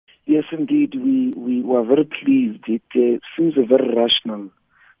Yes, indeed, we were very pleased. It seems a very rational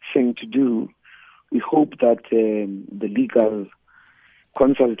thing to do. We hope that the legal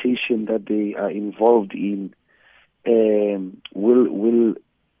consultation that they are involved in will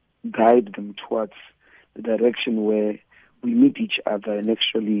guide them towards the direction where we meet each other and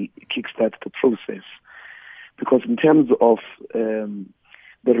actually kickstart the process. Because in terms of the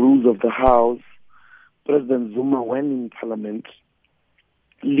rules of the House, President Zuma, when in Parliament,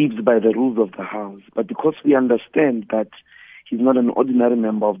 lives by the rules of the House. But because we understand that he's not an ordinary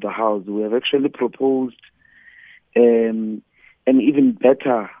member of the House, we have actually proposed an even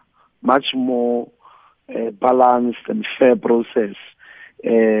better, much more balanced and fair process.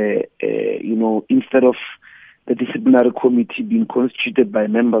 Instead of the disciplinary committee being constituted by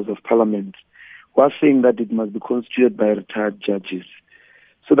members of Parliament, we're saying that it must be constituted by retired judges,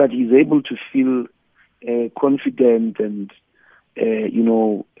 so that he's able to feel confident and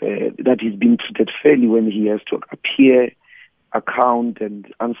that he's being treated fairly when he has to appear, account, and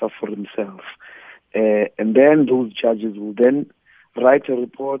answer for himself. And then those judges will then write a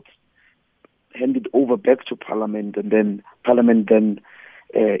report, hand it over back to Parliament, and then Parliament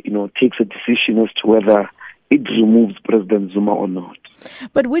takes a decision as to whether it removes President Zuma or not.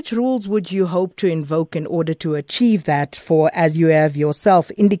 But which rules would you hope to invoke in order to achieve that? For, as you have yourself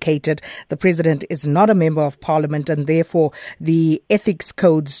indicated, the president is not a member of Parliament and therefore the ethics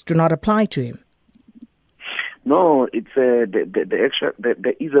codes do not apply to him. No, it's there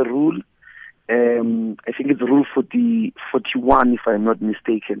is a rule. I think it's Rule 41, if I'm not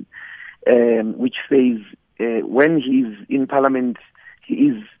mistaken, which says when he's in Parliament,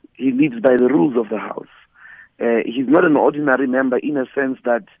 he lives by the rules of the House. He's not an ordinary member in a sense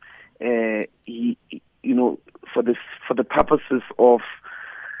that for the purposes of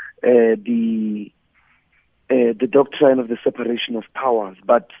the doctrine of the separation of powers.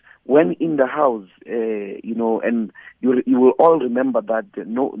 But when in the House, and you will all remember that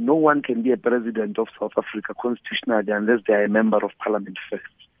no one can be a president of South Africa constitutionally unless they are a member of Parliament first.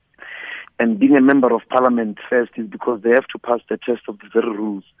 And being a member of Parliament first is because they have to pass the test of the very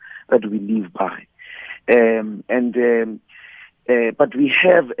rules that we live by. But we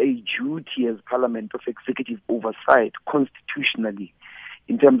have a duty as Parliament of executive oversight constitutionally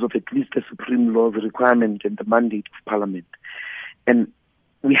in terms of at least the Supreme Law's requirement and the mandate of Parliament. And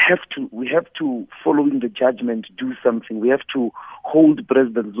we have to, following the judgment, do something. We have to hold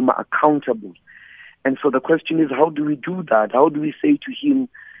President Zuma accountable. And so the question is, how do we do that? How do we say to him,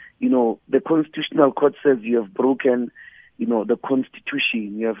 the Constitutional Court says you have broken the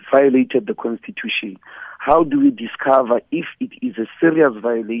Constitution, you have violated the Constitution. How do we discover if it is a serious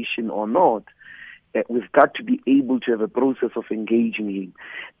violation or not? We've got to be able to have a process of engaging him.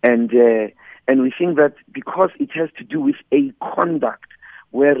 And we think that because it has to do with a conduct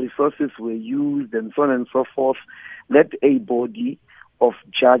where resources were used and so on and so forth, let a body of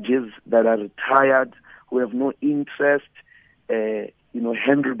judges that are retired, who have no interest,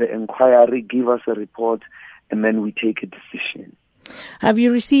 handle the inquiry, give us a report, and then we take a decision. Have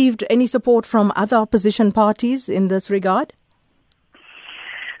you received any support from other opposition parties in this regard?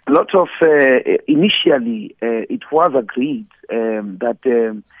 A lot of, initially, it was agreed that,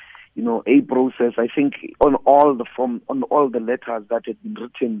 a process, I think on all the letters that had been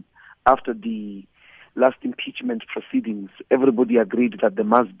written after the last impeachment proceedings, everybody agreed that there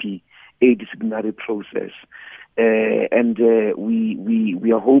must be a disciplinary process. And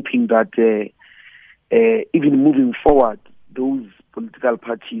we are hoping that even moving forward, those political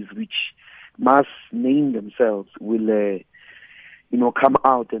parties which must name themselves will, come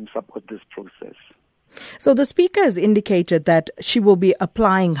out and support this process. So the Speaker has indicated that she will be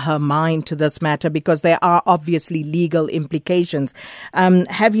applying her mind to this matter because there are obviously legal implications.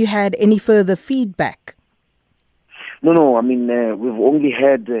 Have you had any further feedback? No. I mean, we've only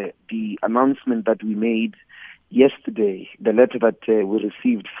had the announcement that we made yesterday, the letter that we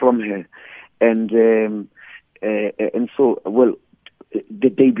received from her. And so, the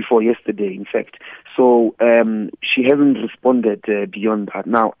day before yesterday, in fact. So she hasn't responded beyond that.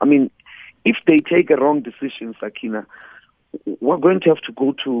 Now, I mean, if they take a wrong decision, Sakina, we're going to have to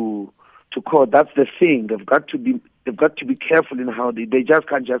go to court. That's the thing. They've got to be careful in how they just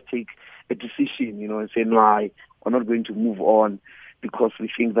can't just take a decision, and say, no, we're not going to move on because we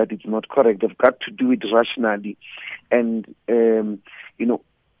think that it's not correct. They've got to do it rationally. And,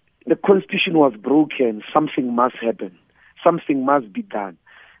 the Constitution was broken. Something must happen. Something must be done.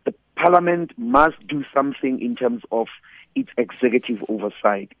 The Parliament must do something in terms of its executive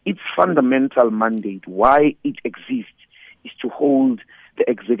oversight. Its fundamental mandate, why it exists, is to hold the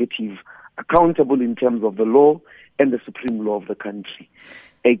executive accountable in terms of the law and the supreme law of the country.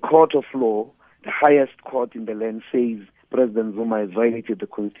 a court of law, the highest court in the land, says President Zuma has violated the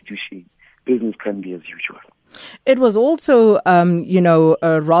constitution, business can be as usual. It was also,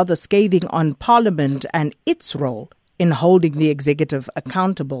 rather scathing on Parliament and its role in holding the executive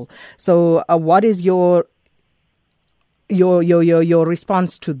accountable. So, what is your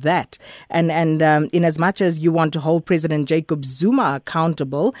response to that? And in as much as you want to hold President Jacob Zuma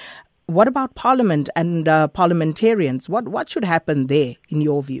accountable, what about Parliament and parliamentarians? What should happen there, in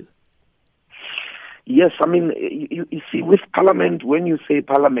your view? Yes, I mean, you see, with Parliament, when you say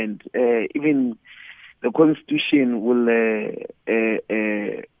Parliament, even the Constitution will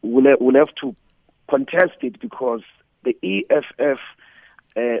have to contest it, because the EFF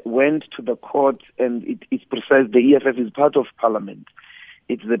went to the court, and it's precise. The EFF is part of Parliament.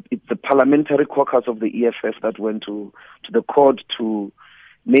 It's the parliamentary caucus of the EFF that went to the court to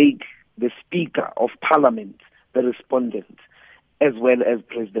make the Speaker of Parliament the respondent, as well as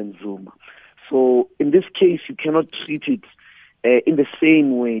President Zuma. So in this case, you cannot treat it in the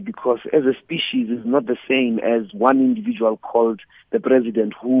same way, because as a species is not the same as one individual called the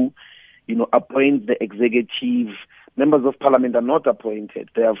president, who, appoints the executive. Members of Parliament are not appointed;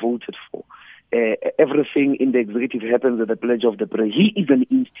 they are voted for. Everything in the executive happens at the pledge of the president. He is an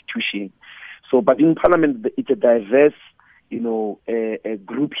institution. So, but in Parliament, it's a diverse,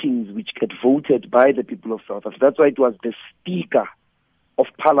 groupings which get voted by the people of South Africa. That's why it was the Speaker of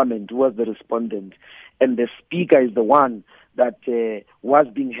Parliament who was the respondent, and the Speaker is the one that was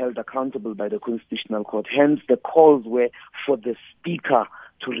being held accountable by the Constitutional Court. Hence, the calls were for the Speaker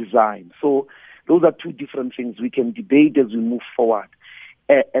to resign. So those are two different things we can debate as we move forward.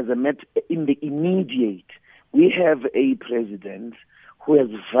 As a matter in the immediate, we have a president who has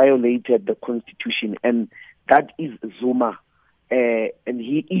violated the Constitution, and that is Zuma. And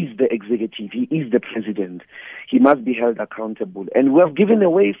he is the executive. He is the president. He must be held accountable. And we have given a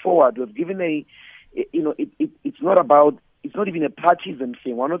way forward. We have given it's not even a partisan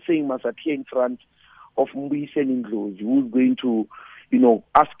thing. We're not saying must appear in front of Mbuyiseni Ndlozi, who's going to,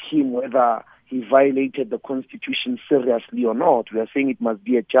 ask him whether he violated the Constitution seriously or not. We are saying it must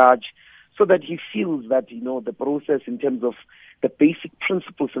be a judge, so that he feels that, the process in terms of the basic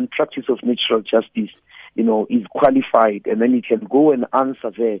principles and practice of natural justice, is qualified, and then he can go and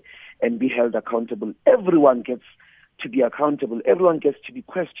answer there and be held accountable. Everyone gets to be accountable. Everyone gets to be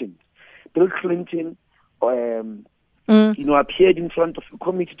questioned. Bill Clinton, appeared in front of the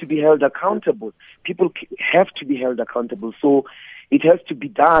committee to be held accountable. People have to be held accountable. So it has to be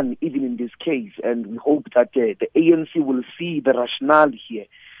done even in this case. And we hope that the ANC will see the rationale here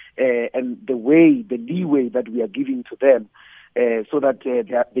and the leeway that we are giving to them, so that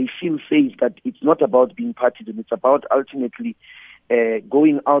they feel safe that it's not about being partisan. It's about ultimately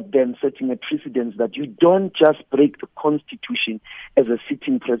going out there and setting a precedent that you don't just break the Constitution as a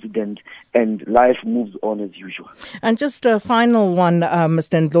sitting president and life moves on as usual. And just a final one,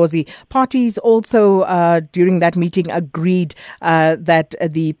 Mr. Ndlozi. Parties also, during that meeting, agreed that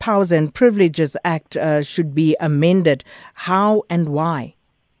the Powers and Privileges Act should be amended. How and why?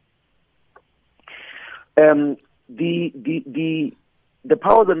 The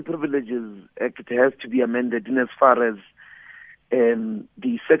Powers and Privileges Act has to be amended in as far as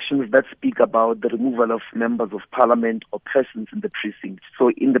the sections that speak about the removal of members of parliament or persons in the precinct.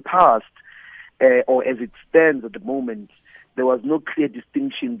 So in the past, or as it stands at the moment, there was no clear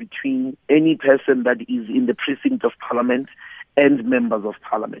distinction between any person that is in the precinct of parliament and members of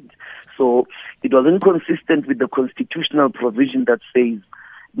parliament. So it was inconsistent with the constitutional provision that says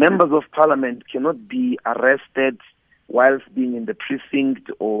members of parliament cannot be arrested whilst being in the precinct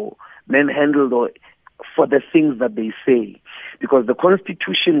or manhandled or for the things that they say. Because the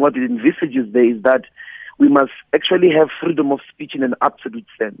Constitution, what it envisages there is that we must actually have freedom of speech in an absolute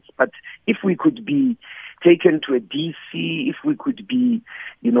sense. But if we could be taken to a DC, if we could be,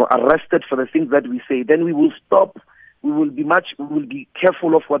 arrested for the things that we say, then we will stop. We will be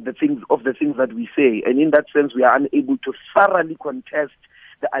careful of the things that we say. And in that sense, we are unable to thoroughly contest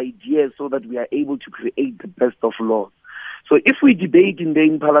the ideas so that we are able to create the best of laws. So if we debate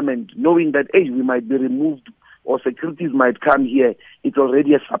in Parliament, knowing that, we might be removed or securities might come here, it's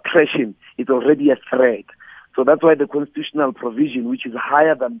already a suppression, it's already a threat. So that's why the constitutional provision, which is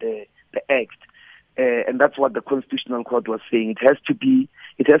higher than the Act, and that's what the Constitutional Court was saying, it has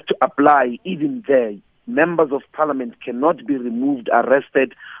to apply even there. Members of Parliament cannot be removed,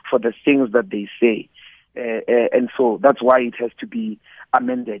 arrested for the things that they say. And so that's why it has to be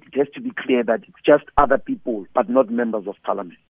amended. It has to be clear that it's just other people, but not members of Parliament.